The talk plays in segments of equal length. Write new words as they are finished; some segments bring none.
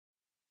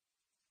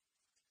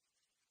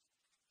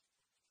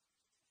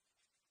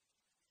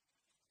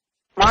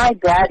My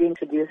dad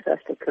introduced us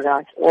to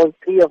karate, all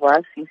three of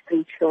us, his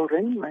three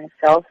children,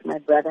 myself, my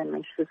brother, and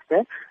my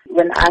sister.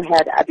 When I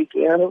had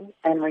Abigail,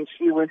 and when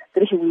she was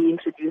 3, we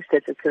introduced her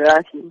to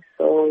karate.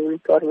 So we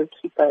thought we'd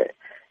keep her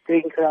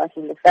doing karate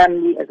in the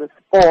family as a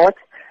sport.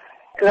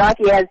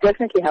 Karate has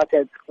definitely helped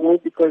her at school,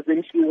 because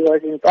when she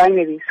was in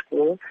primary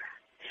school,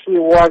 she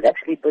was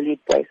actually bullied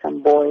by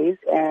some boys,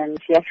 and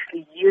she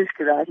actually used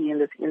karate in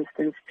this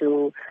instance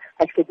to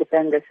actually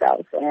defend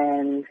herself.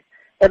 And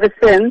ever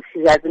since,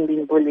 she hasn't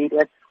been bullied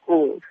at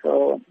school,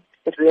 so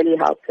it really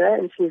helped her.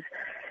 And she's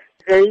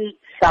very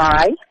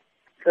shy.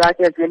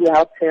 Karate has really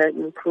helped her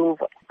improve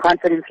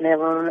confidence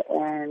level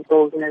and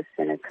boldness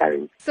and her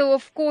courage. So,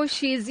 of course,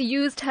 she's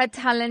used her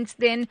talent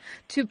then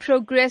to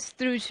progress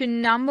through to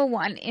number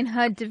 1 in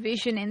her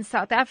division in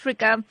South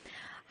Africa.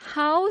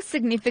 How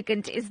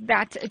significant is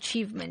that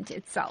achievement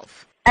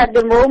itself? At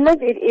the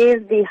moment, it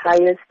is the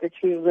highest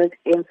achievement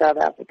in South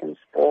African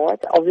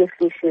sport.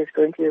 Obviously, she is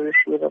going to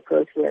receive a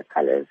Croatia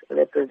colors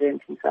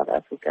representing South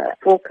Africa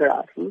for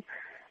karate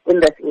in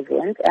this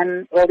event.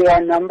 And well, there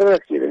are a number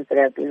of students that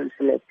have been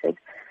selected,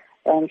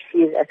 and she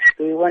is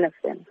actually one of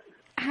them.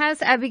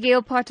 Has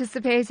Abigail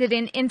participated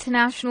in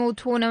international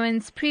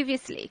tournaments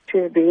previously?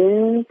 She's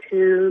been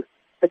to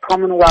the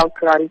Commonwealth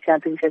Karate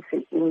Championships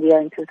in India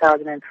in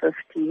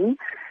 2015.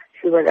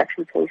 She was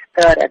actually placed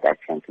 3rd at that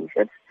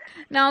championship.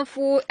 Now,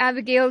 for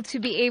Abigail to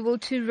be able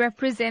to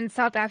represent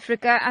South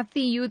Africa at the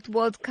Youth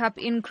World Cup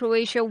in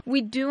Croatia,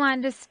 we do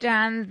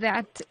understand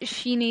that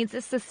she needs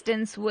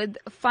assistance with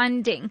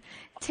funding.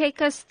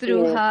 Take us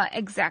through her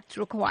exact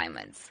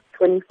requirements.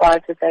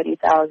 25 to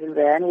 30,000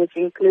 rand, which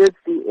includes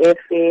the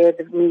airfare,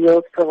 the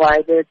meals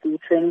provided, the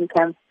training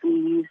camp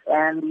fees,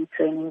 and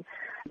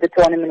the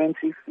tournament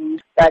entry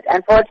fees. But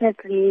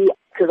unfortunately,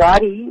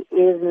 karate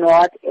is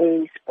not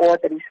a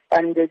sport that is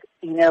funded,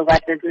 by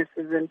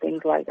businesses and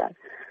things like that.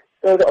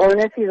 So the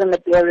onus is on the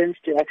parents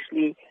to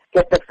actually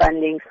get the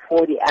funding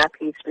for the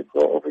athletes to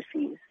go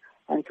overseas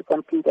and to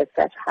compete at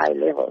such high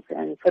levels.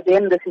 And for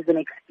them, this is an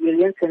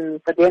experience,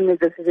 and for them,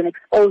 this is an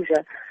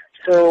exposure.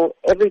 So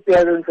every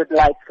parent would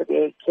like for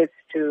their kids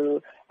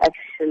to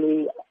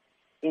actually,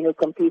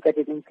 compete at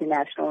an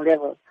international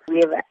level.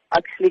 We have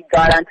actually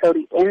got until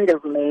the end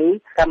of May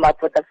to come up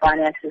with the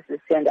finances to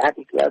send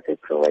Abigail to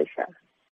Croatia.